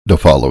The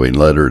following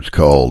letter is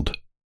called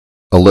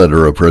A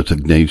Letter of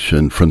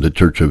Resignation from the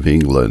Church of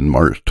England,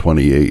 March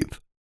 28th,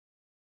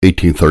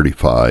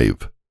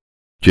 1835.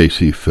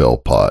 J.C.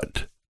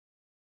 Philpott.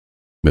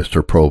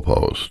 Mr.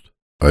 Provost,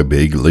 I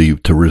beg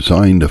leave to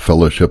resign the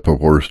fellowship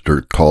of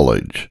Worcester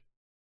College,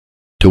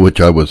 to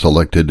which I was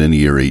elected in the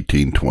year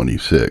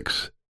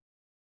 1826.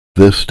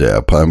 This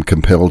step I am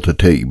compelled to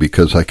take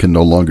because I can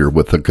no longer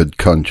with a good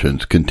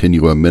conscience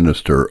continue a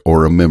minister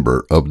or a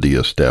member of the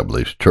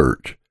established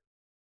church.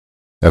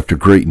 After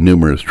great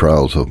numerous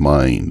trials of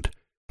mind,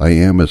 I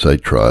am, as I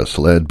trust,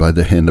 led by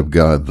the hand of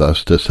God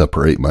thus to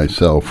separate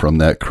myself from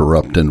that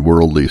corrupt and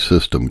worldly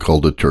system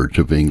called the Church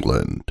of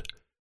England.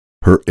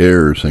 Her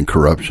errors and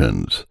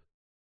corruptions,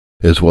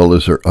 as well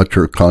as her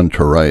utter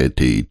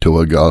contrariety to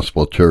a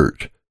gospel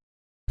church,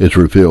 as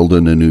revealed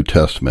in the New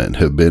Testament,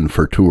 have been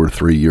for 2 or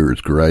 3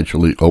 years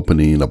gradually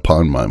opening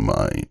upon my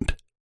mind.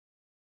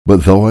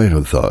 But though I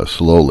have thus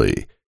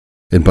slowly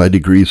and by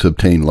degrees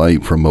obtained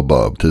light from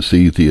above to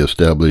see the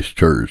established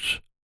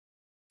church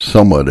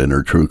somewhat in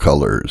her true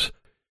colors,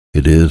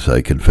 it is,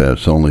 I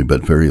confess, only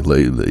but very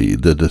lately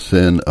that the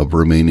sin of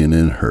remaining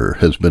in her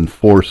has been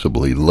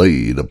forcibly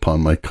laid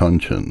upon my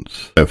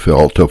conscience. I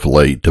felt of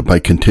late that by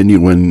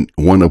continuing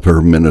one of her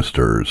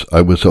ministers,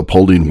 I was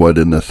upholding what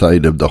in the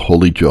sight of the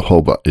holy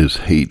Jehovah is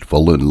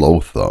hateful and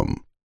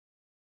loathsome.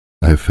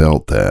 I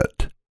felt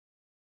that,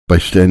 by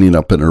standing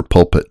up in her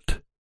pulpit,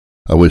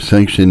 I was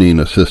sanctioning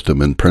a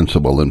system in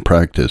principle and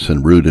practice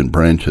and root and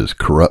branches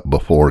corrupt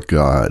before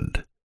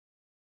God.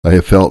 I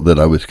have felt that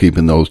I was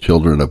keeping those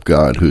children of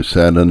God who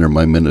sat under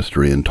my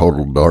ministry in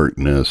total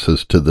darkness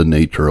as to the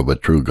nature of a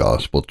true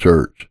gospel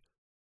church.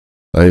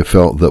 I have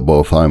felt that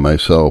both I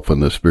myself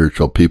and the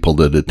spiritual people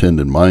that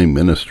attended my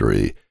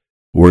ministry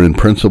were in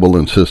principle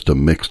and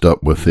system mixed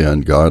up with the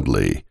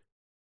ungodly,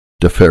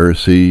 the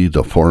Pharisee,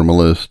 the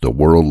formalist, the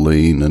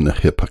worldling, and the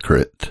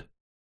hypocrite.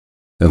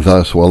 And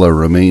thus, while I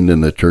remained in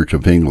the Church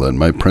of England,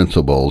 my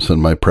principles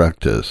and my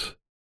practice,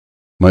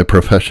 my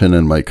profession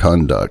and my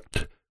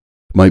conduct,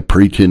 my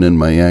preaching and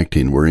my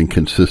acting were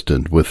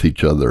inconsistent with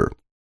each other.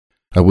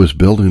 I was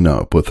building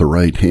up with the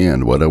right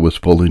hand what I was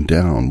pulling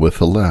down with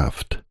the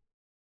left.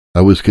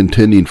 I was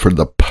contending for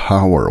the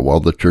power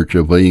while the Church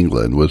of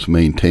England was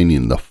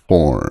maintaining the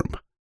form.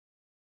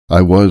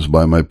 I was,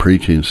 by my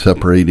preaching,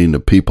 separating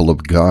the people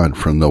of God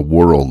from the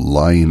world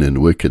lying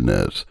in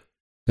wickedness,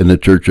 and the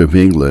Church of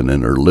England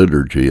in her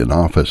liturgy and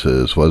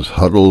offices was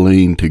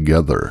huddling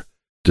together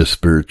the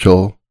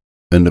spiritual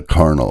and the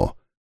carnal,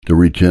 the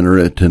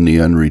regenerate and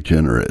the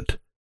unregenerate,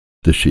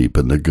 the sheep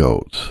and the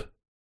goats.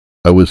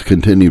 I was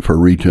contending for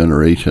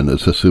regeneration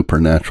as a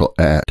supernatural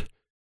act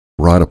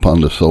wrought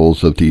upon the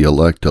souls of the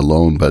elect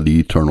alone by the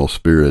eternal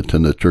Spirit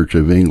in the Church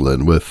of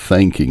England, with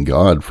thanking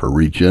God for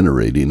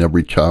regenerating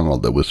every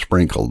child that was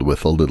sprinkled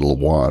with a little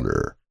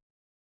water.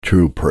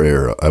 True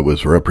prayer I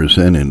was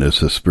representing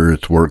as the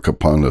Spirit's work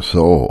upon the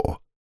soul,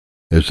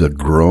 as the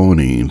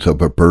groanings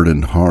of a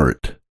burdened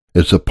heart,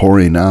 as the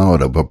pouring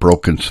out of a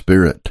broken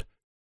spirit,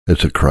 as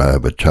the cry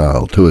of a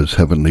child to his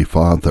heavenly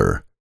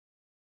Father,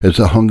 as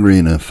the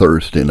hungering and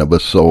thirsting of a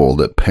soul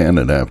that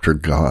panted after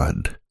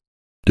God.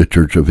 The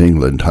Church of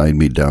England tied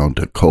me down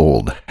to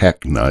cold,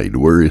 hackneyed,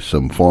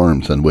 wearisome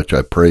forms in which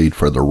I prayed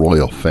for the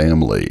royal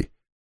family,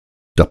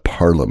 the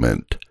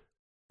Parliament,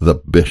 the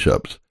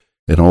bishops,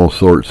 and all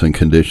sorts and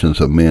conditions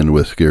of men,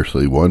 with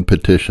scarcely one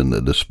petition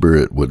that the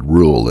Spirit would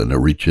rule in a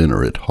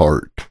regenerate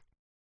heart.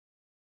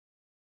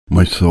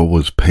 My soul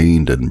was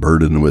pained and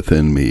burdened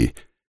within me,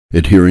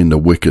 at hearing the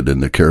wicked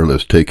and the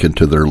careless take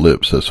into their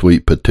lips the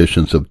sweet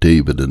petitions of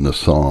David in the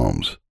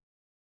Psalms.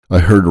 I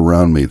heard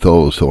around me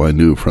those who I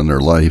knew from their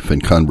life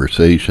and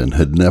conversation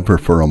had never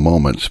for a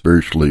moment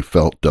spiritually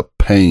felt the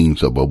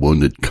pangs of a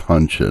wounded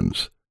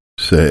conscience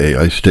say,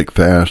 I stick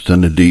fast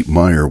in a deep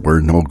mire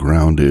where no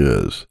ground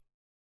is.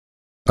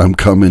 I'm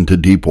come into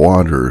deep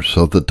waters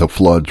so that the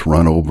floods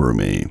run over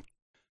me.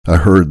 I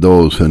heard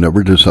those who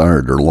never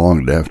desired or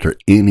longed after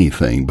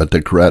anything but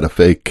the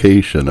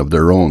gratification of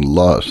their own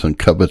lusts and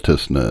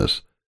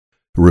covetousness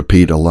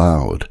repeat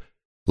aloud,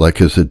 like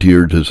as a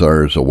deer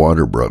desires a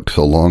water brook,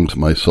 so longs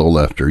my soul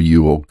after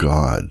you, O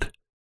God.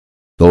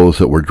 Those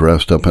that were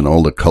dressed up in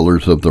all the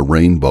colors of the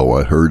rainbow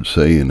I heard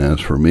saying, as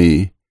for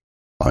me,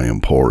 I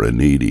am poor and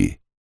needy.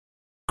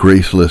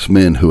 Graceless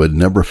men who had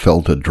never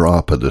felt a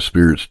drop of the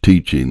Spirit's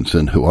teachings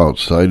and who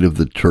outside of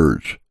the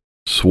church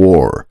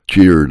swore,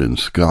 jeered, and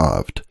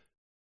scoffed,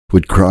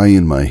 would cry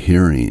in my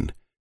hearing,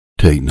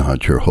 Take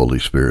not your Holy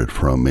Spirit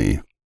from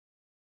me.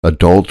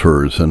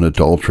 Adulterers and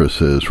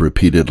adulteresses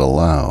repeated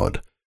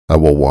aloud, I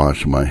will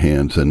wash my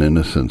hands in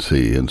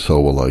innocency, and so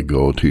will I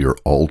go to your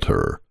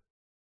altar.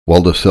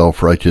 While the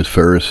self-righteous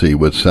Pharisee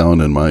would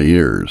sound in my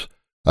ears,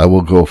 I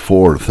will go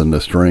forth in the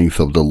strength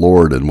of the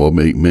Lord, and will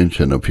make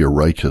mention of your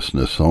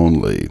righteousness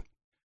only.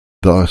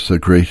 Thus the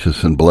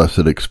gracious and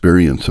blessed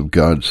experience of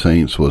God's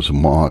saints was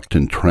mocked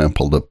and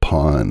trampled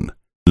upon,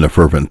 and the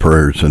fervent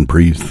prayers and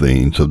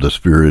breathings of the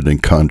Spirit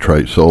and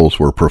contrite souls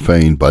were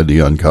profaned by the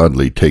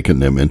ungodly, taking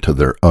them into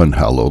their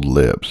unhallowed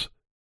lips.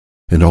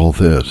 In all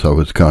this, I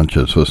was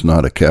conscious was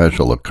not a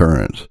casual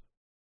occurrence,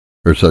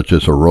 or such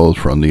as arose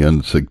from the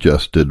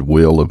unsuggested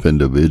will of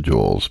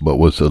individuals, but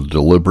was a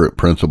deliberate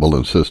principle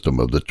and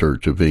system of the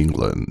Church of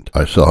England.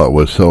 I saw it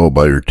was so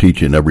by her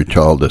teaching every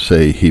child to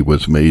say he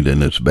was made in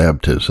his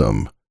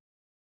baptism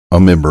a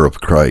member of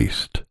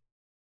Christ,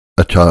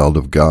 a child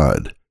of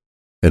God,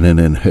 and an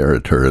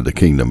inheritor of the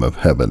kingdom of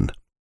heaven.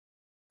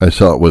 I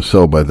saw it was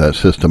so by that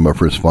system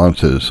of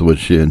responses which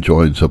she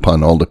enjoins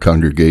upon all the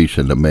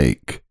congregation to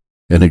make.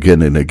 And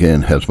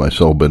again has my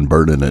soul been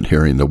burdened at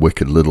hearing the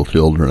wicked little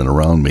children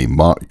around me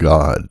mock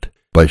God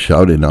by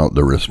shouting out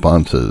the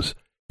responses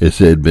as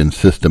they had been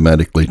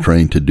systematically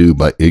trained to do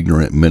by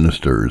ignorant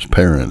ministers,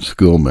 parents,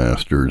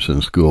 schoolmasters,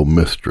 and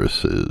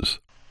schoolmistresses.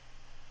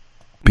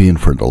 Being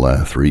for the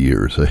last 3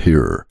 years a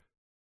hearer,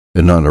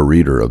 and not a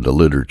reader of the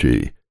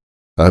liturgy,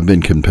 I have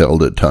been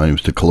compelled at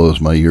times to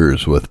close my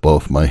ears with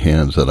both my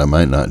hands that I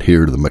might not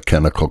hear the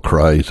mechanical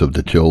cries of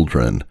the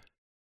children,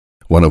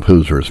 one of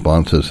whose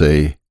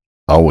responses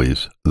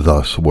always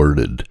thus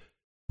worded,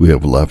 "We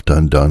have left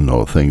undone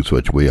no things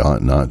which we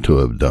ought not to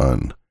have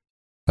done,"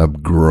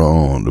 have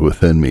groaned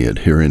within me at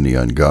hearing the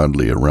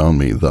ungodly around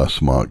me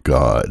thus mock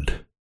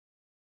God.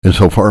 And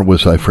so far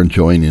was I from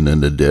joining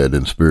in the dead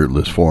and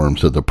spiritless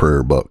forms of the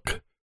prayer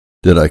book,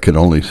 that I could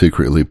only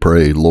secretly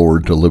pray,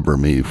 "Lord, deliver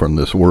me from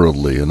this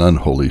worldly and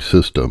unholy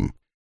system."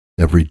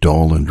 Every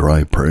dull and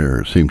dry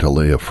prayer seemed to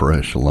lay a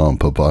fresh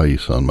lump of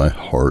ice on my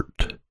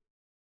heart.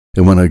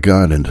 And when I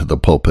got into the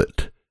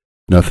pulpit,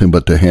 nothing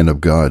but the hand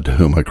of God to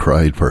whom I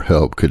cried for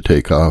help could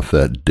take off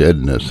that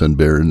deadness and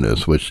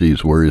barrenness which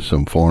these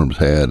wearisome forms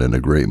had in a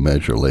great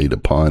measure laid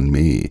upon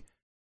me.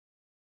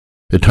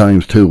 At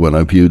times, too, when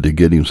I viewed the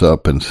gettings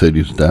up and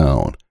sittings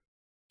down,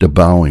 the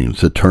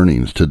bowings, the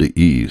turnings to the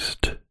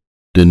east,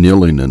 the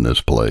kneeling in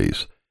this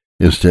place,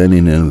 and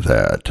standing in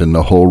that, and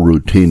the whole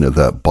routine of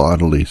that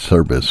bodily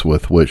service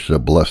with which the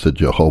blessed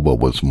Jehovah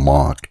was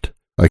mocked,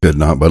 I could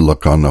not but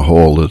look on the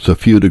whole as a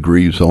few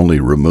degrees only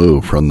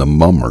removed from the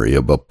mummery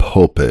of a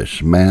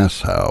popish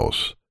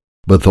mass-house.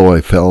 But though I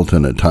felt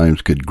and at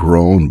times could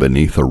groan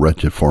beneath the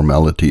wretched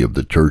formality of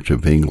the Church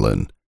of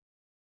England,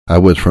 I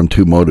was from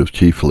 2 motives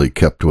chiefly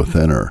kept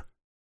within her.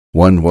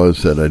 One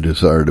was that I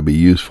desired to be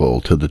useful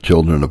to the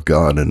children of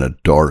God in a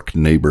dark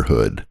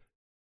neighborhood,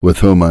 with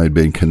whom I had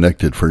been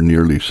connected for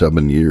nearly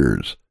 7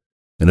 years,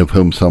 and of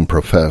whom some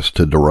professed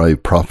to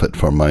derive profit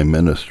from my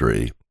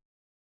ministry.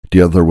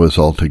 The other was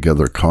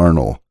altogether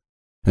carnal,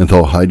 and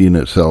though hiding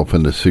itself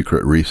in the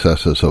secret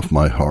recesses of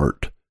my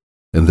heart,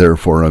 and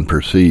therefore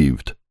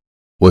unperceived,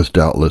 was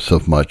doubtless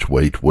of much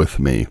weight with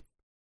me.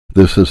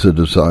 This is a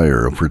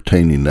desire of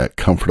retaining that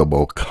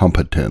comfortable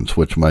competence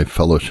which my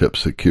fellowship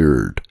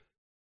secured.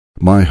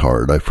 My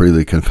heart, I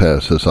freely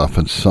confess, has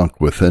often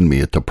sunk within me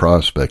at the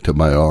prospect of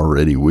my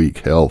already weak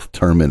health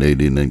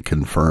terminating in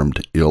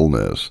confirmed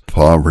illness,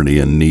 poverty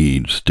and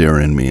need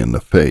staring me in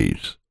the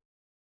face.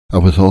 I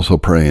was also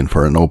praying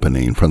for an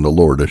opening from the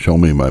Lord to show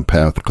me my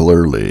path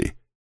clearly,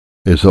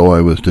 as though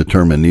I was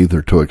determined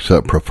neither to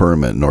accept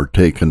preferment nor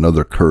take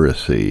another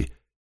curacy.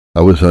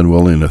 I was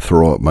unwilling to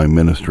throw up my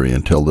ministry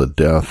until the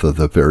death of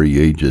the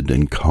very aged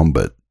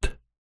incumbent.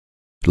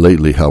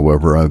 Lately,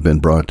 however, I have been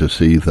brought to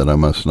see that I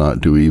must not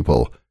do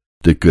evil,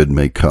 that good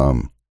may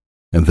come,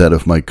 and that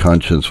if my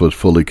conscience was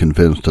fully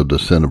convinced of the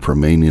sin of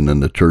remaining in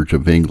the Church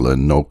of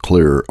England, no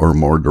clearer or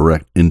more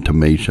direct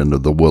intimation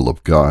of the will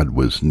of God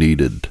was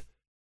needed.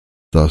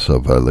 Thus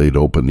have I laid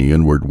open the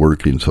inward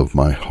workings of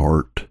my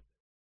heart,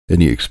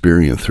 and the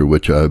experience through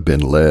which I have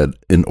been led,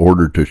 in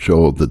order to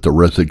show that the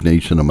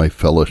resignation of my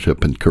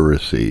fellowship and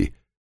curacy,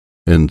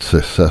 and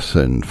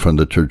secession from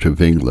the Church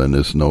of England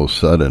is no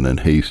sudden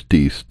and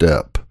hasty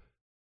step,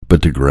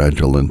 but the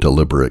gradual and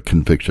deliberate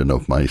conviction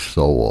of my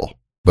soul.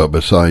 But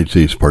besides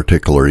these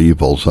particular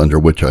evils under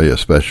which I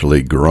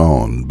especially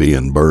groan,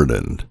 being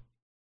burdened,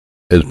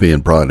 as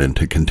being brought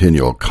into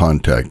continual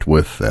contact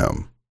with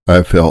them,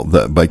 I felt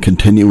that by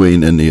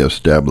continuing in the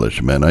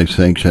establishment I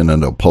sanction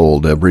and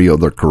uphold every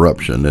other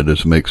corruption that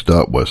is mixed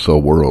up with so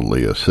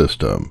worldly a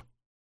system.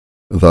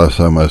 Thus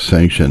I must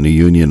sanction the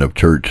union of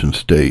church and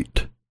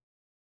state,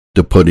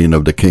 the putting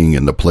of the king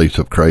in the place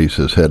of Christ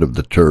as head of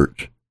the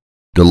church,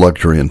 the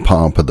luxury and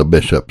pomp of the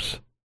bishops,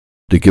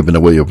 the giving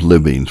away of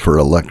livings for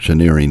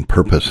electioneering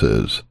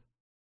purposes,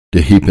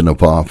 the heaping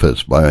of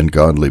office by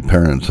ungodly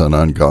parents on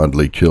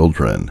ungodly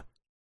children,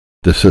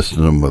 the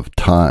system of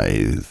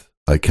tithes.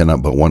 I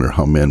cannot but wonder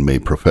how men may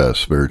profess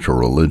spiritual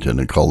religion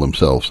and call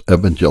themselves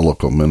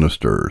evangelical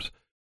ministers,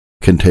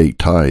 can take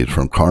tithes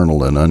from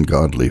carnal and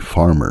ungodly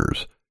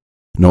farmers,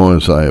 nor,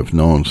 as I have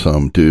known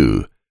some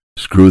do,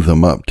 screw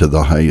them up to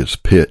the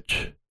highest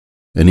pitch,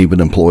 and even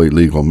employ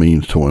legal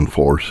means to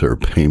enforce their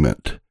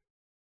payment,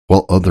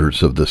 while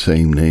others of the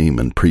same name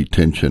and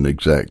pretension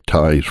exact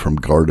tithes from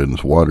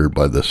gardens watered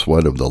by the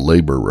sweat of the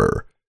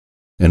laborer,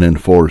 and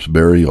enforce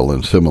burial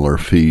and similar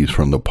fees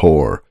from the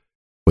poor,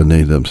 when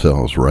they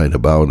themselves ride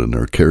about in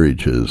their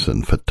carriages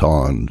and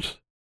phaetons.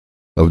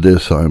 Of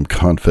this I am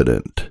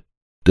confident,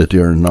 that they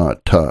are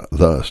not taught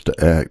thus to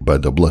act by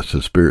the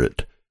blessed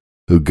Spirit,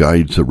 who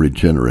guides the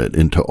regenerate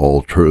into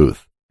all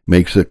truth,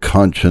 makes the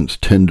conscience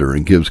tender,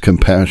 and gives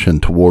compassion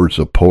towards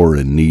the poor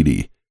and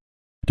needy.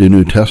 The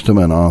New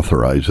Testament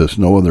authorizes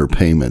no other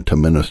payment to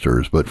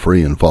ministers but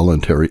free and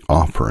voluntary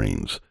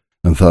offerings,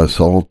 and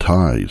thus all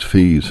tithes,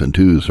 fees, and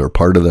dues are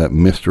part of that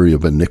mystery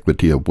of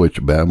iniquity of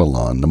which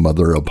Babylon, the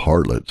mother of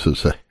harlots,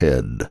 is the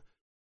head.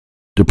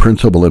 The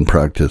principle and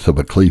practice of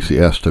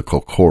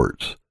ecclesiastical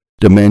courts,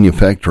 the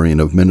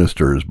manufacturing of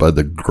ministers by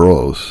the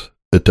gross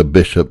at the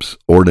bishops'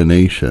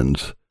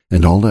 ordinations,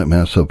 and all that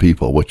mass of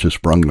evil which is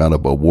sprung out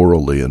of a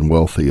worldly and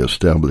wealthy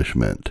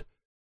establishment.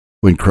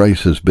 When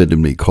Christ has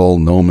bidden me call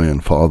no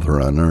man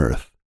Father on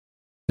earth,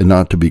 and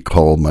not to be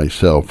called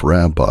myself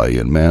Rabbi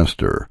and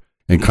Master,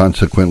 and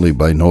consequently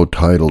by no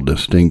title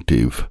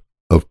distinctive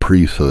of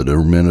priesthood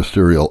or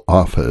ministerial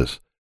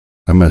office,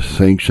 I must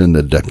sanction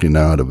the decking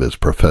out of his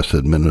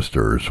professed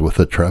ministers with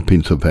the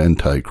trappings of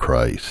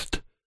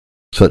Antichrist.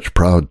 Such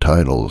proud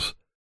titles,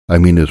 I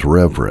mean as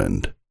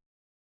Reverend,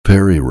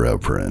 Very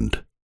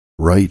Reverend,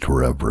 Right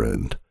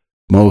Reverend,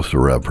 Most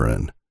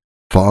Reverend,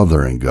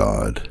 Father in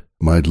God,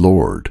 My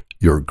Lord,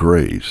 Your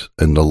Grace,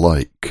 and the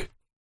like.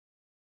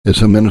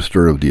 As a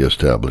minister of the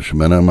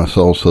establishment, I must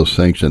also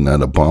sanction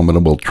that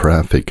abominable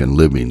traffic in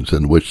livings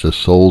in which the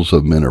souls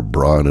of men are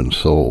bought and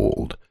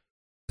sold,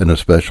 and a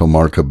special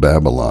mark of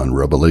Babylon,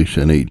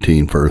 Revelation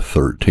 18, verse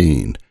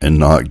 13, and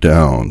knocked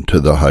down to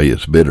the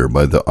highest bidder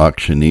by the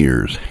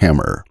auctioneer's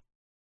hammer.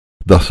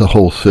 Thus the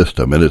whole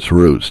system, in its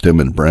roots, stem,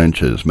 and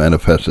branches,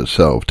 manifests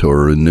itself to a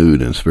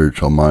renewed and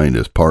spiritual mind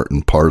as part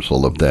and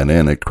parcel of that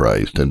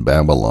Antichrist and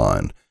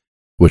Babylon,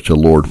 which the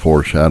Lord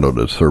foreshadowed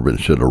as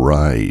servants should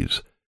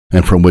arise,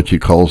 and from which he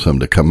calls them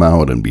to come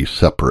out and be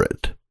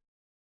separate.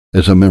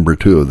 As a member,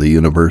 too, of the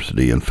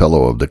university and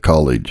fellow of the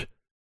college,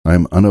 I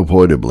am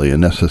unavoidably and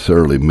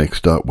necessarily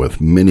mixed up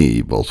with many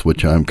evils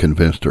which I am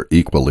convinced are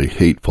equally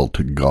hateful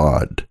to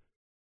God.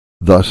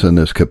 Thus, in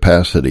this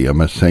capacity, I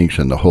must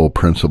sanction the whole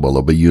principle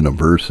of a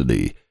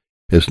university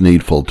as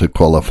needful to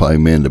qualify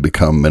men to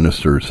become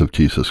ministers of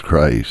Jesus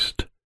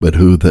Christ. But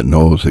who that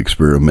knows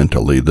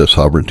experimentally the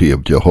sovereignty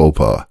of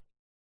Jehovah,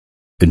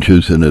 in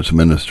choosing his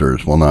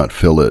ministers, will not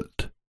feel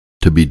it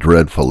to be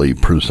dreadfully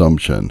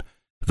presumption,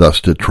 thus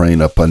to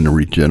train up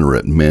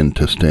unregenerate men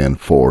to stand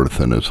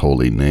forth in his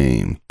holy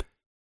name?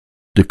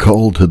 The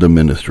call to the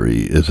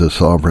ministry is as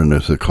sovereign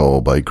as the call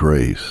by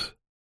grace,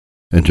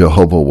 and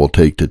Jehovah will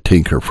take the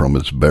tinker from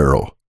his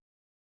barrel,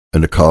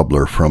 and the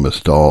cobbler from his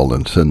stall,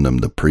 and send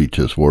them to preach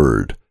his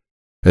word,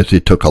 as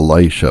he took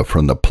Elisha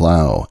from the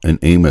plow, and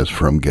Amos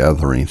from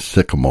gathering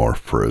sycamore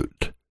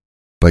fruit.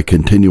 By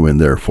continuing,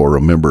 therefore,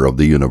 a member of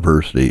the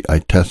university, I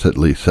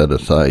tacitly set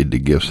aside the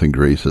gifts and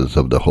graces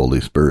of the Holy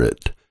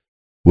Spirit,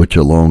 which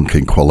alone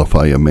can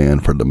qualify a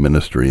man for the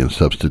ministry, and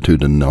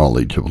substitute a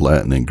knowledge of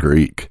Latin and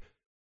Greek,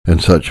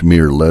 and such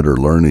mere letter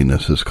learning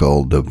as is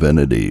called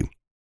divinity.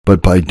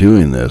 But by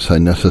doing this, I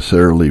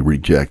necessarily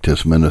reject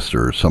as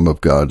ministers some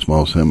of God's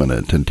most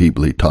eminent and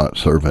deeply taught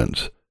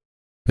servants,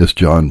 as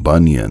John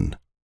Bunyan,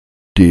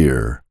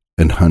 Deere,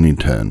 and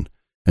Huntington,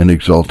 and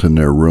exalt in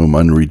their room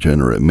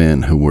unregenerate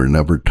men who were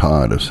never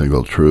taught a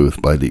single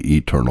truth by the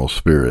eternal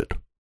Spirit.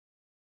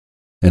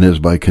 And as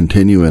by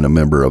continuing a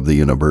member of the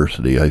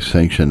university I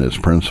sanction its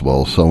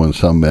principle, so in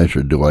some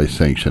measure do I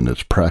sanction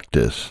its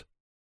practice.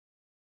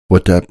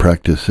 What that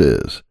practice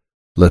is,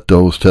 let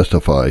those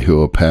testify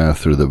who have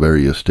passed through the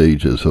various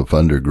stages of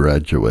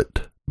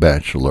undergraduate,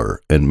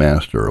 bachelor, and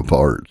master of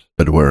arts.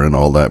 But where in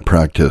all that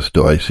practice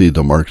do I see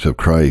the marks of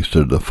Christ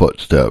or the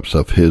footsteps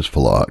of his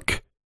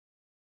flock?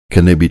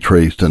 Can they be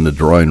traced in the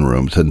drawing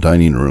rooms and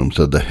dining rooms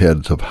of the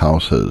heads of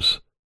houses,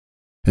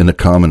 in the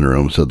common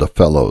rooms of the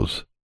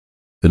fellows,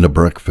 in the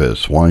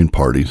breakfasts, wine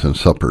parties, and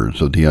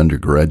suppers of the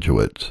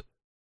undergraduates?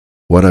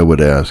 What I would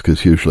ask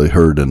is usually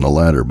heard in the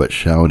latter but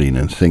shouting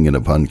and singing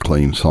of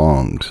unclean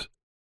songs,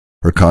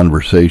 or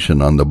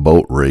conversation on the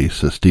boat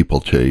race, the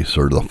steeplechase,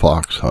 or the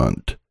fox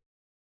hunt,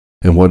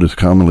 and what is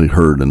commonly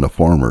heard in the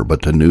former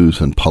but the news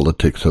and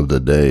politics of the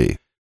day,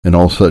 and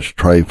all such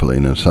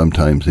trifling and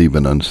sometimes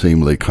even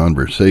unseemly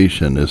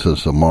conversation is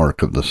as a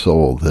mark of the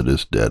soul that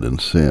is dead in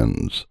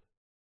sins.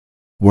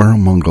 Where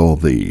among all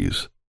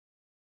these,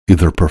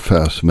 either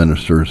professed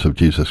ministers of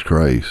Jesus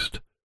Christ,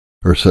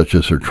 or such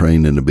as are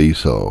trained to be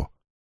so,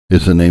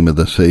 is the name of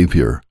the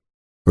Savior,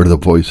 or the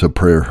voice of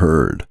prayer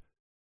heard?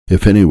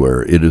 If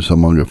anywhere, it is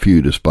among a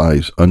few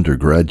despised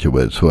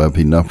undergraduates who have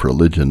enough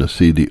religion to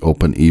see the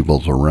open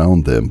evils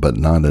around them, but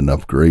not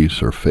enough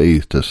grace or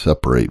faith to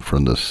separate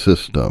from the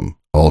system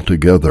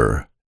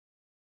altogether,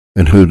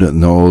 and who that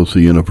knows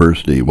the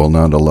university will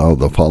not allow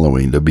the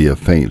following to be a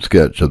faint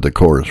sketch of the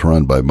course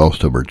run by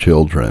most of her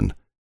children,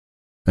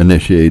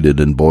 initiated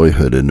in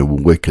boyhood into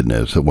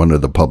wickedness at one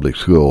of the public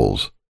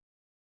schools,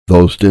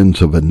 those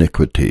dens of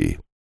iniquity,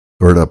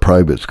 or at a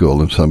private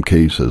school in some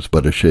cases,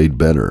 but a shade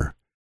better,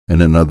 and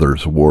in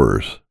others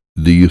worse.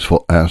 The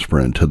useful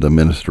aspirant to the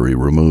ministry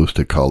removes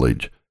to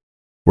college,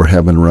 where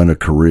having run a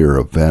career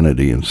of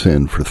vanity and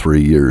sin for 3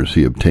 years,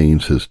 he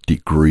obtains his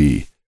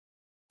degree.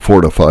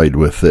 Fortified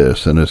with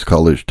this and his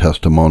college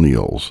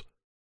testimonials,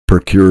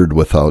 procured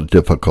without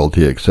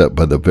difficulty except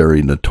by the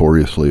very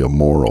notoriously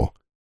immoral.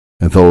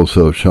 And those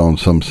who have shown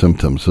some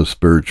symptoms of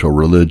spiritual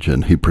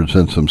religion, he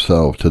presents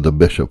himself to the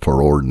bishop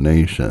for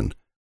ordination.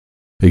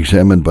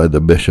 Examined by the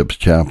bishop's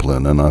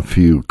chaplain on a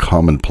few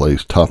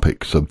commonplace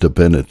topics of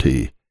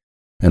divinity,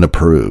 and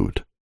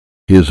approved,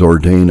 he is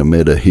ordained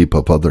amid a heap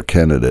of other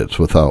candidates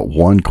without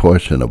one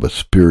question of a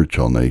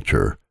spiritual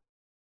nature,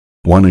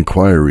 one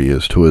inquiry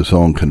as to his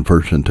own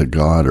conversion to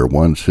God, or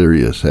one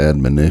serious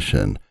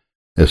admonition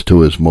as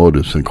to his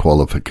motives and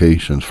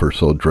qualifications for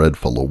so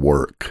dreadful a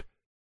work.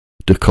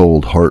 The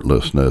cold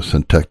heartlessness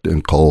and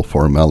technical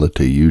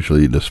formality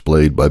usually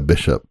displayed by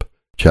bishop,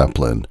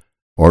 chaplain,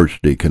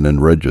 archdeacon,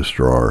 and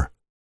registrar,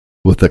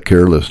 with the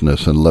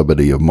carelessness and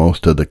levity of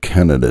most of the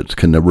candidates,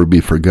 can never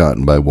be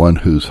forgotten by one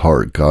whose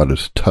heart God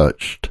has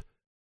touched,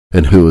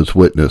 and who has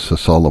witnessed the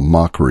solemn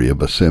mockery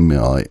of a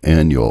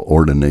semi-annual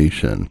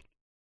ordination.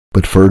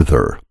 But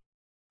further,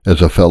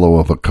 as a fellow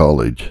of a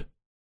college,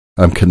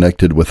 I am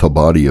connected with a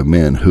body of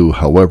men who,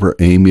 however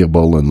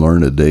amiable and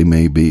learned they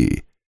may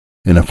be,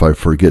 and if I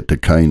forget the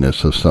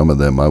kindness of some of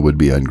them I would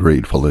be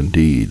ungrateful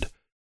indeed,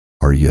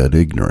 are yet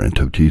ignorant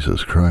of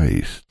Jesus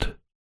Christ.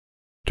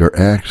 Their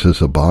acts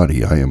as a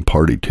body I am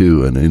party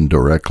to, and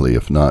indirectly,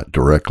 if not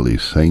directly,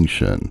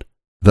 sanction.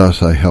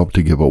 Thus I help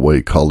to give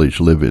away college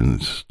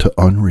livings to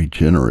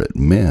unregenerate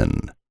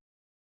men,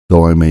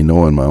 though I may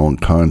know in my own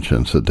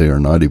conscience that they are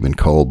not even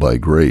called by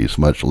grace,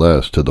 much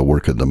less to the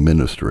work of the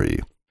ministry.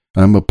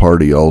 I am a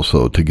party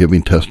also to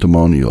giving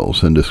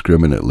testimonials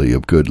indiscriminately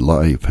of good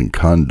life and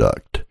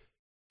conduct,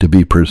 to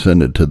be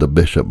presented to the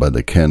bishop by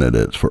the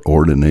candidates for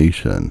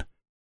ordination,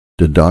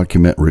 the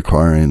document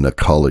requiring the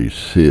college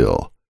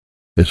seal,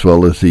 as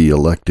well as the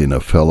electing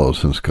of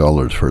fellows and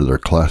scholars for their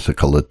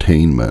classical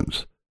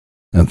attainments,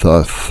 and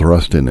thus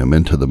thrusting them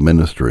into the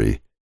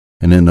ministry,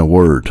 and in a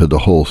word to the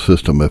whole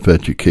system of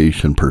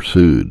education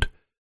pursued,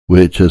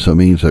 which, as a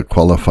means of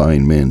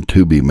qualifying men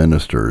to be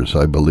ministers,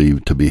 I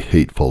believe to be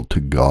hateful to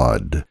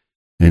God.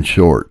 In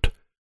short,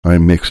 I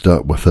am mixed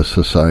up with a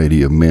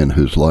society of men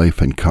whose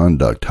life and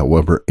conduct,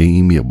 however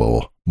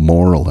amiable,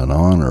 moral, and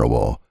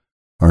honorable,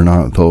 are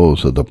not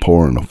those of the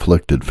poor and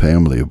afflicted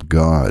family of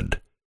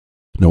God.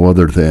 No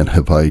other then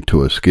have I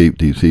to escape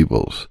these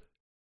evils,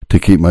 to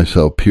keep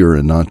myself pure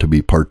and not to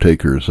be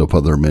partakers of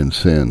other men's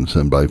sins,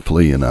 and by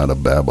fleeing out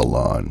of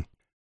Babylon.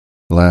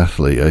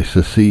 Lastly, I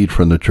secede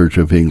from the Church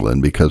of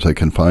England because I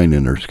can find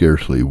in her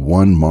scarcely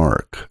one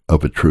mark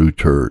of a true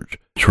church,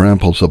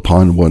 tramples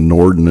upon one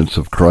ordinance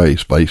of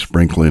Christ by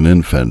sprinkling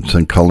infants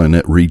and calling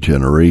it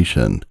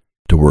regeneration,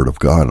 the Word of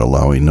God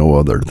allowing no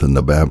other than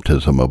the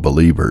baptism of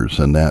believers,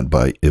 and that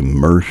by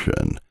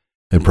immersion,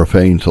 and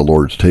profanes the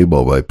Lord's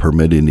table by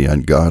permitting the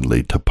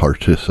ungodly to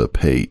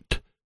participate.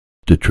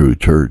 The true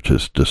church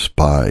is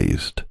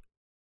despised,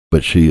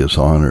 but she is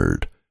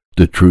honored.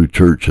 The true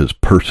church is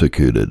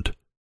persecuted,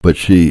 but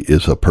she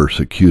is a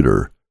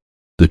persecutor.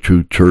 The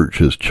true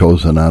church is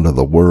chosen out of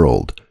the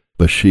world,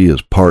 but she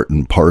is part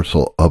and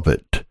parcel of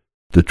it.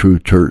 The true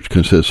church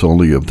consists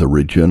only of the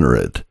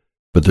regenerate,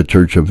 but the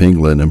Church of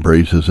England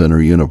embraces in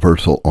her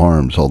universal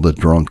arms all the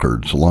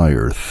drunkards,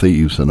 liars,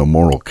 thieves, and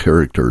immoral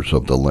characters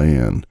of the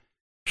land.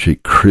 She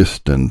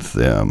christens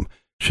them,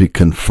 she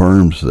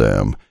confirms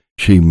them,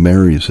 she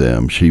marries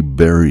them, she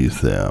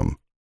buries them,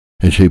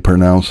 and she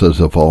pronounces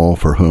of all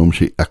for whom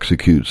she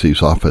executes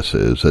these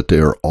offices that they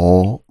are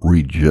all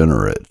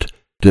regenerate,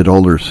 that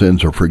all their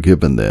sins are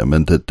forgiven them,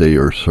 and that they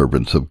are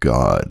servants of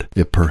God.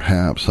 If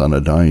perhaps on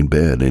a dying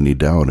bed any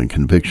doubt and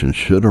conviction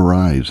should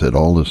arise that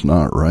all is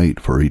not right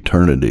for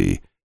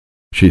eternity,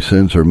 she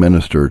sends her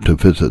minister to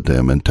visit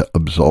them and to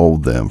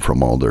absolve them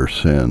from all their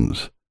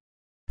sins.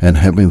 And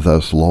having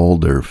thus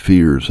lulled their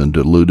fears and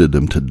deluded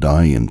them to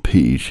die in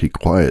peace, she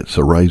quiets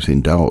the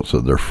rising doubts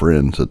of their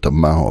friends at the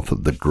mouth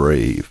of the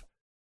grave,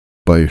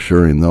 by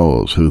assuring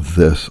those who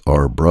this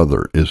our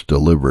brother is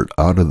delivered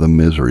out of the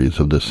miseries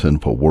of the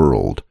sinful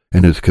world,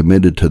 and is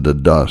committed to the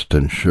dust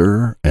and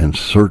sure and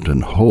certain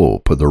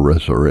hope of the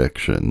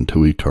resurrection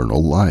to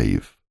eternal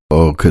life.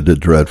 Oh, could the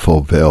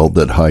dreadful veil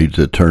that hides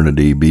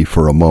eternity be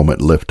for a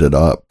moment lifted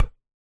up,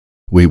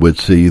 we would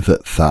see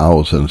that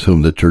thousands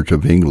whom the Church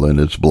of England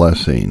is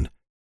blessing,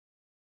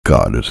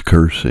 God is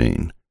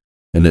cursing,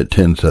 and that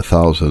tens of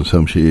thousands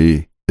whom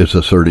she is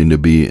asserting to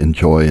be in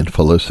joy and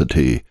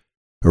felicity,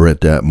 are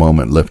at that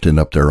moment lifting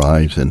up their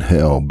eyes in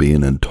hell,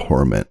 being in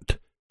torment.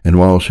 And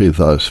while she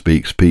thus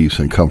speaks peace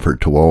and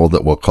comfort to all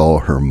that will call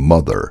her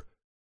mother,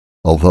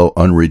 although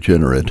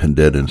unregenerate and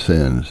dead in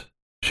sins,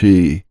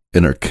 she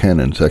in her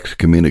canons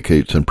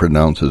excommunicates and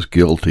pronounces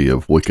guilty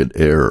of wicked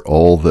error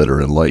all that are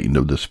enlightened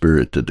of the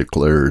Spirit to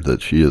declare that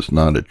she is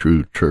not a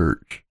true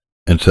church,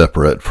 and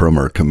separate from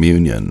her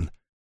communion.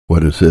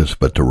 What is this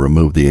but to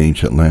remove the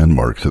ancient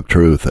landmarks of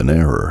truth and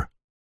error?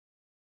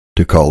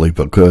 To call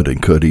evil good and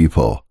good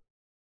evil,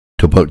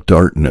 to put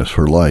darkness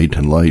for light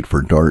and light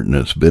for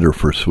darkness, bitter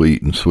for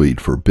sweet and sweet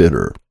for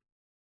bitter.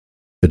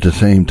 At the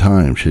same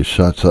time she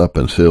shuts up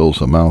and seals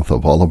the mouth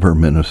of all of her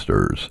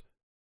ministers,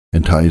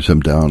 and ties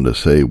them down to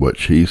say what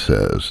she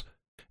says,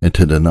 and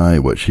to deny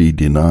what she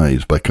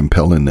denies by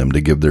compelling them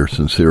to give their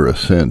sincere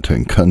assent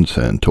and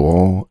consent to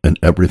all and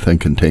everything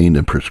contained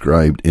and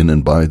prescribed in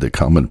and by the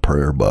common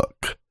prayer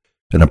book,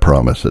 and a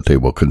promise that they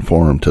will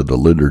conform to the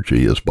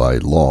liturgy as by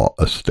law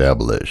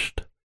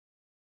established.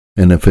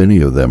 And if any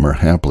of them are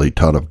happily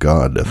taught of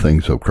God the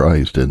things of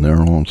Christ in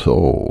their own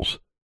souls,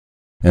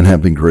 and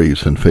having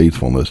grace and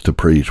faithfulness to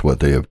preach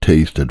what they have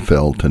tasted,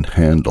 felt, and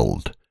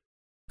handled,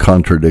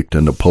 contradict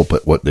in the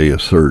pulpit what they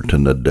assert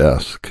in the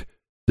desk,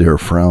 they are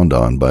frowned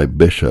on by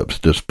bishops,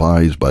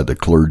 despised by the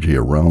clergy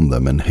around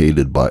them, and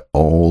hated by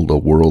all the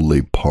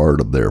worldly part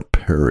of their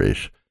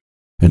parish,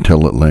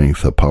 until at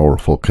length the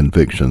powerful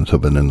convictions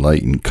of an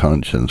enlightened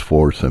conscience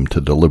force them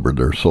to deliver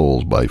their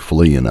souls by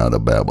fleeing out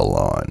of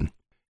Babylon.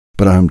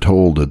 But I am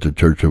told that the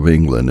Church of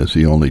England is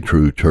the only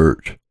true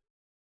church,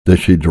 that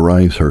she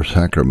derives her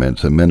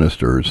sacraments and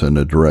ministers in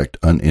a direct,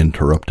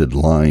 uninterrupted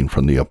line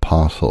from the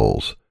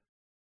apostles,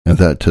 and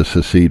that to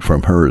secede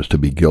from her is to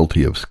be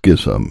guilty of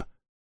schism.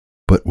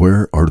 But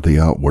where are the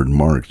outward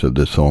marks of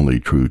this only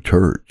true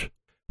church?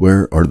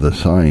 Where are the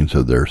signs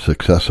of their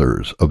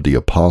successors, of the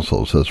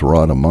apostles, as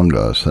wrought among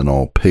us in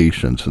all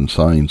patience and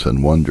signs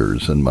and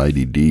wonders and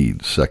mighty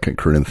deeds? 2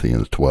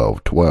 Corinthians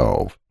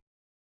 12:12.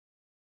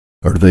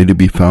 Are they to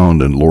be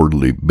found in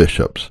lordly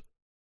bishops,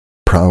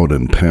 proud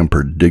and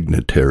pampered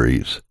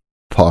dignitaries,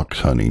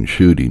 fox-hunting,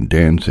 shooting,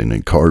 dancing,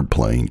 and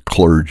card-playing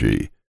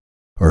clergy?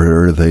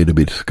 Or are they to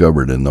be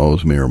discovered in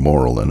those mere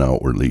moral and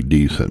outwardly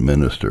decent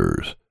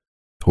ministers,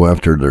 who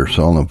after their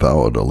solemn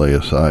vow to lay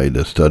aside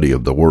the study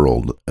of the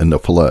world and the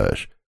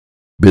flesh,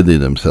 busy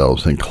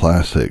themselves in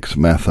classics,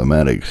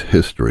 mathematics,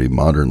 history,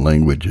 modern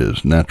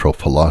languages, natural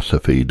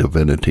philosophy,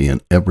 divinity,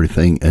 and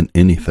everything and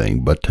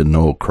anything but to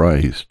know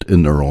Christ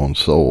in their own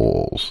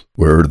souls?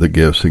 Where are the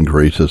gifts and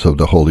graces of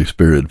the Holy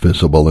Spirit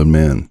visible in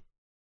men,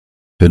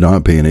 who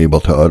not being able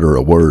to utter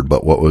a word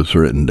but what was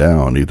written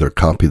down, either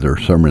copy their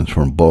sermons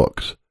from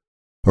books,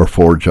 or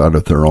forge out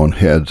of their own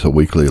heads a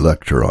weekly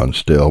lecture on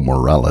stale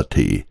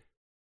morality?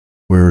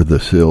 Where are the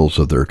seals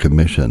of their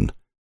commission,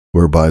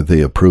 whereby they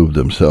approve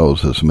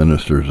themselves as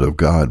ministers of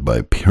God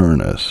by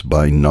pureness,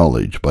 by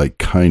knowledge, by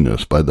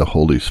kindness, by the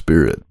Holy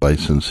Spirit, by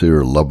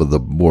sincere love of the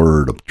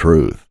word of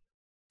truth,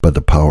 by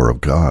the power of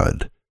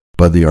God,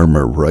 by the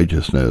armor of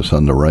righteousness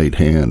on the right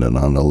hand and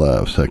on the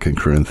left? 2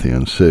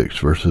 Corinthians 6,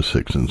 verses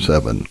 6 and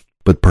 7.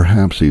 But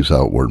perhaps these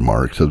outward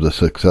marks of the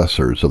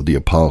successors of the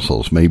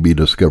apostles may be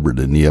discovered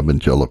in the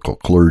evangelical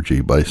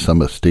clergy by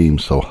some esteemed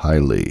so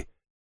highly.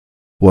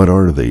 What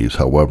are these,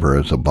 however,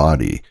 as a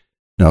body,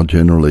 now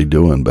generally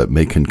doing but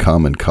making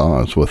common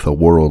cause with the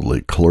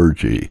worldly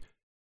clergy,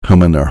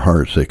 whom in their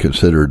hearts they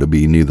consider to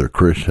be neither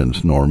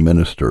Christians nor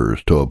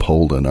ministers to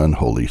uphold an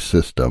unholy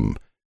system?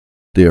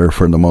 They are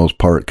for the most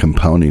part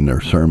compounding their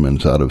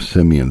sermons out of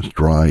Simeon's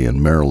dry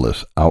and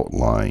marrowless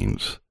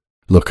outlines.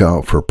 Look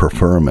out for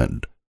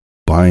preferment,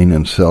 buying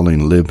and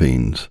selling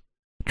livings,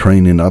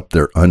 training up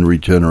their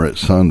unregenerate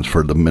sons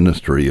for the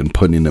ministry and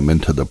putting them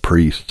into the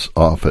priest's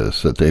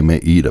office that they may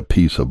eat a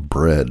piece of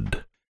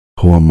bread.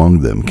 Who among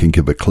them can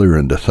give a clear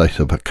and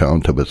decisive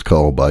account of his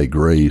call by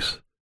grace,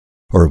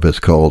 or of his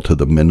call to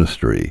the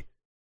ministry?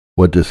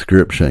 What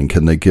description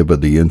can they give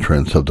of the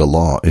entrance of the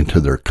law into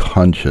their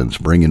conscience,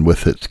 bringing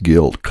with its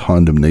guilt,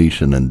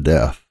 condemnation, and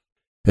death,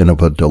 and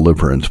of a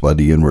deliverance by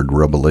the inward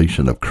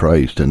revelation of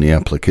Christ and the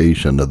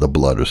application of the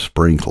blood of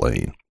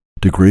sprinkling?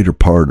 The greater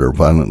part are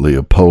violently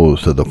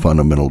opposed to the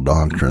fundamental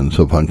doctrines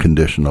of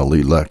unconditional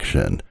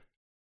election,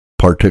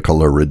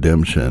 particular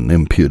redemption,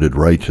 imputed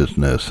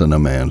righteousness, and a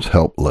man's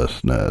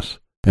helplessness.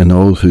 And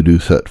those who do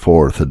set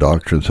forth the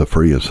doctrines of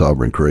free and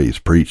sovereign grace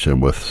preach them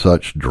with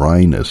such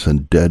dryness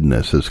and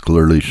deadness as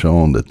clearly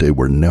shown that they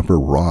were never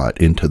wrought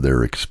into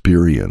their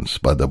experience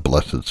by the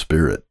blessed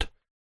Spirit.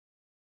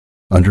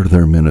 Under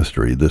their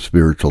ministry, the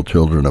spiritual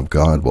children of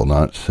God will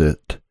not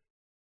sit,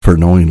 for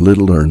knowing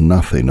little or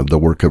nothing of the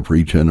work of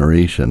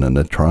regeneration and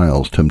the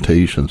trials,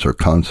 temptations, or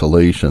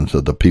consolations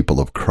of the people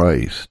of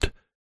Christ,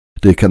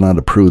 they cannot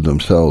approve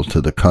themselves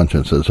to the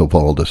consciences of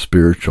all the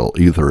spiritual,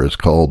 either as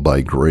called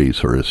by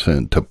grace or as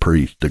sent to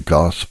preach the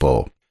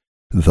gospel.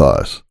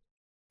 Thus,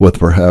 with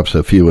perhaps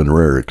a few and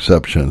rare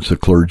exceptions, the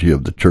clergy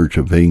of the Church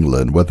of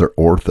England, whether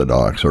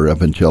orthodox or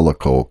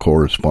evangelical,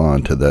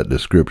 correspond to that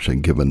description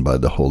given by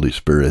the Holy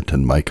Spirit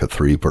in Micah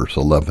 3, verse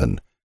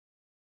 11.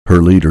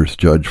 Her leaders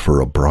judge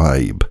for a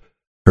bribe,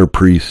 her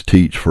priests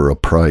teach for a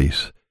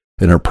price,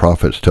 and her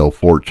prophets tell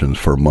fortunes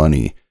for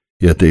money.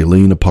 Yet they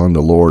lean upon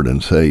the Lord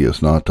and say,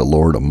 Is not the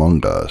Lord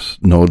among us?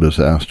 No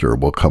disaster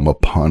will come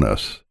upon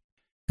us.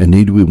 And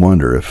need we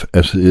wonder if,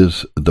 as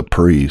is the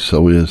priest,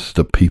 so is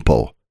the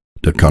people,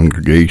 the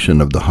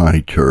congregation of the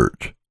high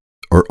church,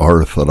 or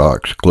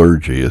orthodox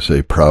clergy, as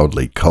they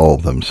proudly call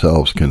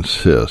themselves,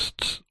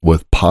 consists,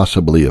 with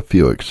possibly a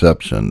few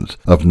exceptions,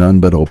 of none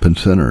but open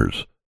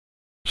sinners,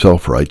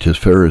 self-righteous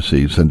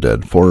Pharisees and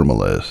dead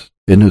formalists.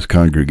 In his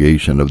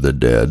congregation of the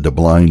dead, the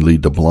blind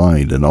lead the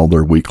blind, and all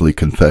their weekly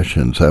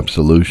confessions,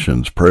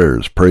 absolutions,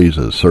 prayers,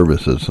 praises,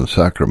 services, and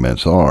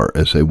sacraments are,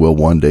 as they will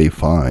one day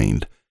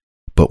find,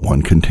 but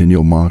one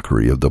continual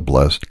mockery of the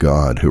blessed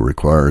God who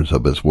requires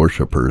of his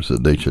worshippers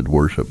that they should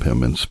worship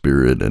him in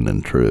spirit and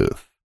in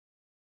truth.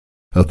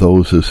 Of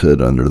those who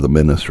sit under the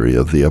ministry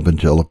of the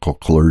evangelical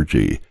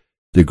clergy,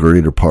 the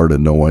greater part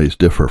in no wise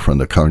differ from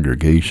the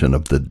congregation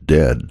of the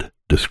dead,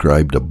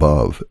 described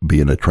above,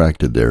 being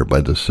attracted there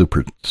by the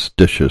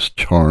superstitious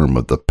charm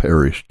of the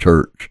parish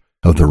church.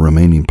 Of the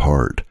remaining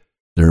part,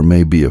 there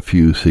may be a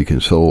few seeking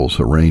souls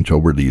who range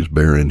over these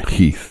barren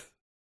heath,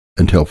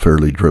 until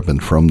fairly driven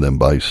from them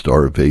by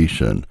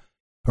starvation,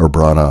 or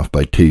brought off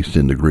by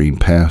tasting the green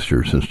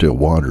pastures and still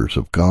waters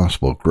of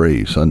gospel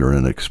grace under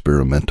an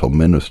experimental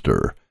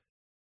minister.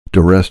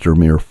 The rest are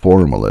mere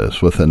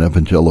formalists with an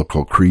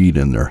evangelical creed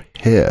in their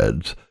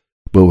heads,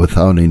 but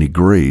without any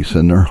grace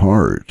in their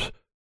hearts.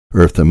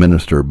 Or if the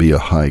minister be a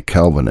high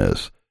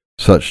Calvinist,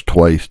 such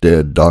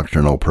twice-dead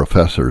doctrinal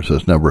professors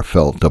as never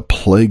felt the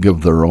plague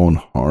of their own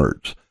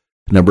hearts,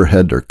 never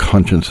had their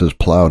consciences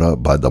plowed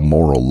up by the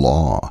moral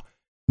law,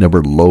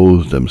 never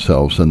loathed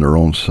themselves in their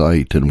own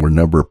sight, and were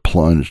never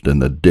plunged in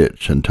the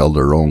ditch until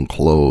their own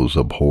clothes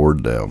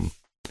abhorred them.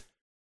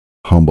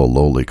 Humble,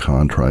 lowly,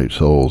 contrite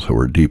souls who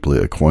are deeply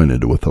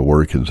acquainted with the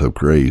workings of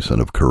grace and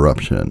of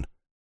corruption,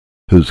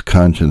 whose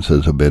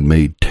consciences have been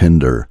made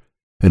tender,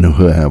 and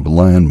who have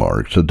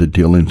landmarks of the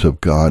dealings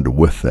of God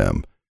with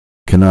them,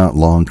 cannot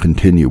long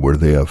continue where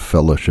they have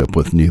fellowship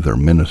with neither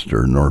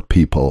minister nor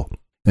people,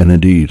 and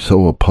indeed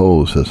so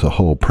opposed is the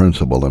whole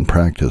principle and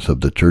practice of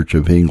the Church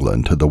of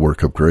England to the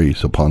work of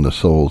grace upon the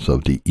souls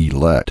of the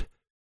elect,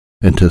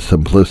 and to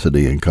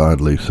simplicity and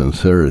godly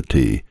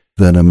sincerity,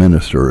 that a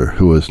minister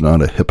who is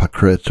not a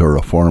hypocrite or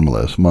a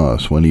formalist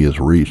must, when he has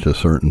reached a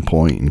certain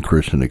point in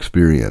Christian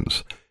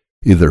experience,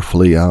 either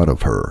flee out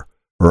of her,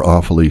 or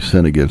awfully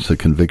sin against the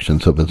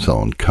convictions of his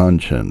own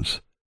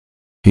conscience.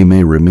 He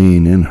may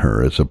remain in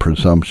her as a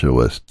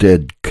presumptuous,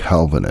 dead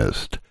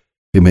Calvinist.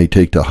 He may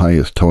take the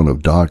highest tone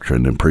of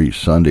doctrine and preach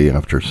Sunday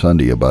after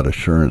Sunday about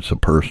assurance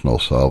of personal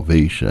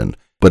salvation,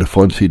 but if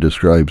once he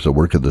describes the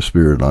work of the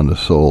Spirit on the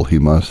soul, he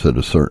must, at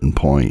a certain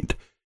point,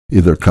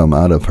 either come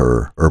out of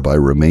her, or by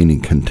remaining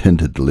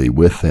contentedly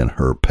within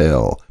her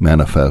pale,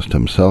 manifest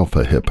himself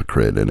a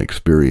hypocrite in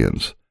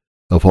experience.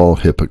 Of all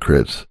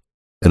hypocrites,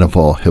 and of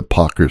all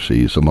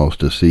hypocrisies, the most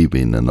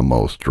deceiving and the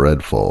most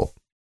dreadful.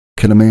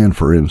 Can a man,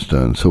 for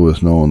instance, who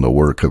has known the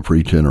work of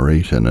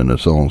regeneration in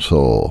his own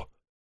soul,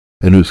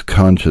 and whose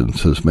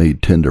conscience is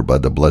made tender by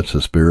the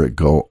blessed Spirit,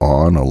 go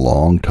on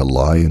along to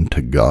lie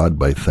unto God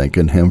by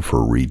thanking him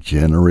for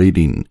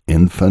regenerating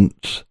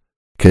infants?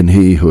 Can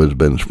he who has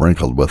been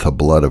sprinkled with the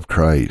blood of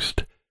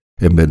Christ,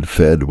 and been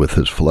fed with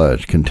his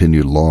flesh,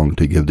 continue long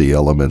to give the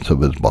elements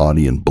of his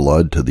body and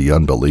blood to the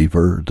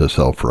unbeliever, the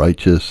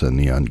self-righteous, and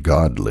the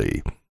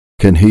ungodly?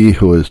 Can he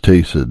who has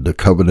tasted the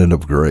covenant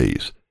of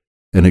grace,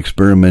 and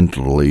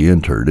experimentally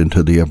entered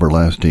into the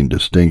everlasting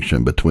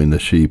distinction between the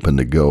sheep and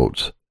the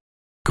goats,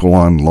 go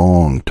on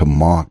long to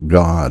mock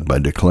God by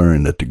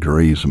declaring at the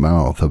graze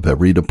mouth of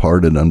every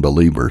departed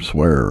unbeliever,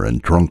 swearer,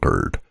 and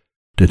drunkard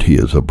that he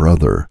is a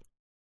brother,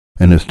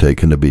 and is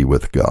taken to be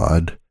with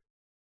God?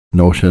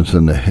 Notions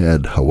in the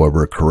head,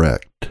 however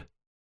correct,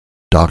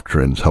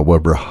 doctrines,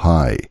 however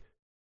high,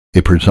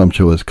 a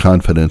presumptuous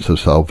confidence of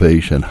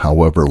salvation,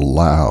 however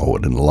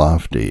loud and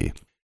lofty,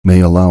 may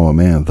allow a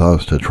man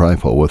thus to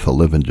trifle with the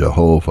living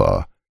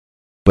Jehovah,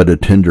 but a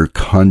tender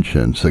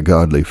conscience, a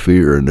godly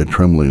fear, and a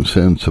trembling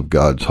sense of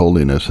God's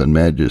holiness and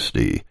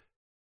majesty,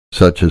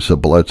 such as the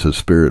blessed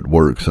Spirit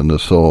works in the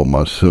soul,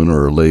 must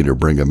sooner or later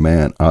bring a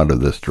man out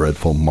of this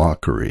dreadful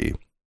mockery.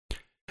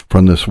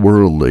 From this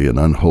worldly and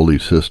unholy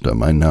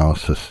system I now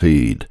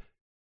secede,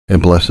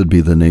 and blessed be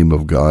the name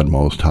of God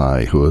Most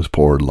High, who has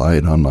poured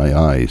light on my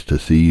eyes to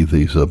see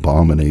these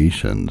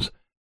abominations,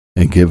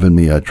 and given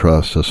me, I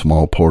trust, a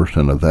small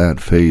portion of that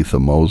faith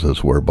of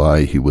Moses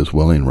whereby he was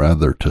willing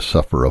rather to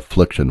suffer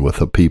affliction with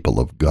the people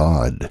of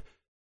God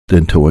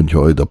than to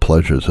enjoy the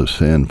pleasures of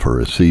sin for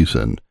a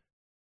season.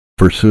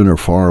 For sooner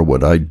far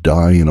would I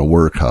die in a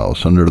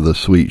workhouse under the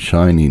sweet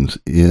shinings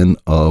in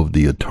of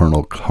the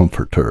eternal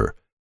Comforter,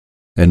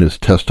 and his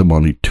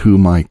testimony to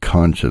my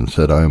conscience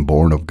that I am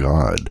born of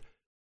God,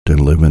 than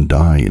live and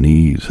die in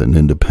ease and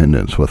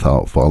independence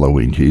without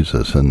following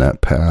Jesus in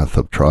that path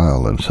of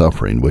trial and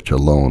suffering which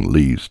alone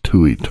leads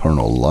to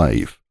eternal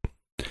life.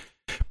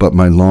 But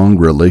my long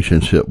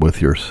relationship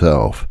with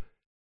yourself,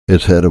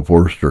 as head of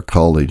Worcester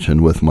College,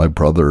 and with my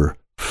brother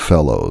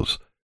fellows,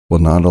 will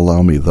not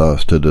allow me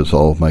thus to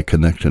dissolve my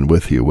connection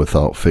with you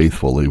without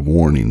faithfully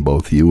warning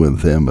both you and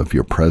them of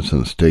your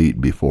present state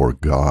before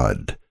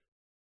God.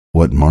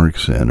 What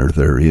marks, then, are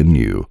there in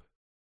you,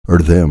 or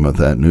them of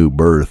that new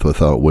birth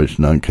without which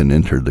none can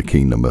enter the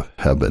kingdom of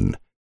heaven?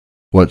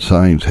 What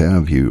signs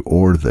have you,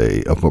 or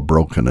they, of a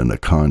broken and a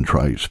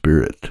contrite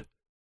spirit?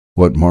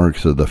 What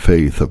marks of the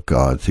faith of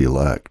God's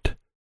elect?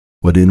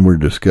 What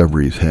inward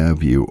discoveries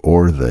have you,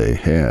 or they,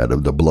 had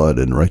of the blood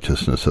and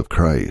righteousness of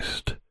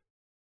Christ?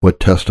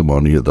 What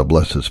testimony of the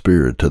blessed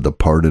Spirit to the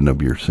pardon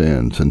of your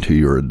sins and to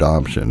your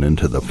adoption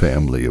into the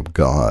family of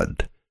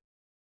God?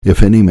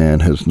 If any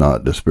man has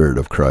not the Spirit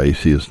of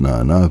Christ, he is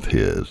none of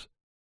his.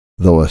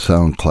 though a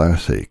sound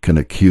classic, an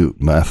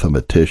acute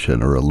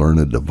mathematician, or a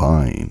learned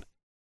divine,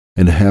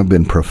 and have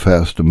been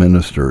professed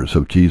ministers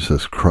of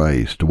Jesus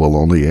Christ will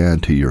only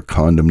add to your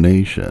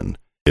condemnation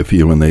if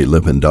you and they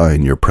live and die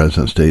in your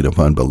present state of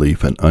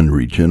unbelief and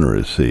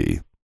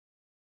unregeneracy.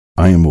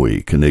 I am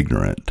weak and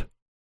ignorant,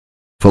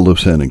 full of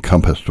sin and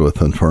compassed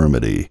with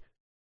infirmity,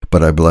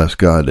 but I bless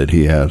God that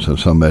he has in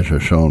some measure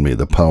shown me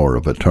the power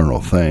of eternal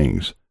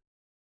things,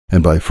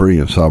 and by free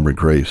and sovereign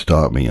grace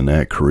stopped me in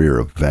that career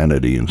of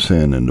vanity and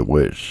sin into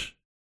which,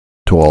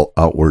 to all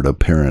outward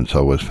appearance,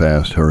 I was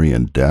fast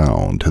hurrying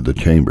down to the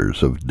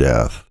chambers of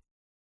death.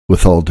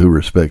 With all due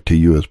respect to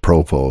you as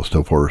Provost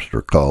of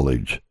Worcester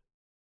College,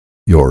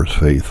 yours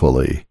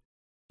faithfully,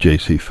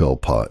 J.C.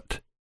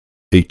 Philpott,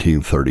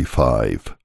 1835.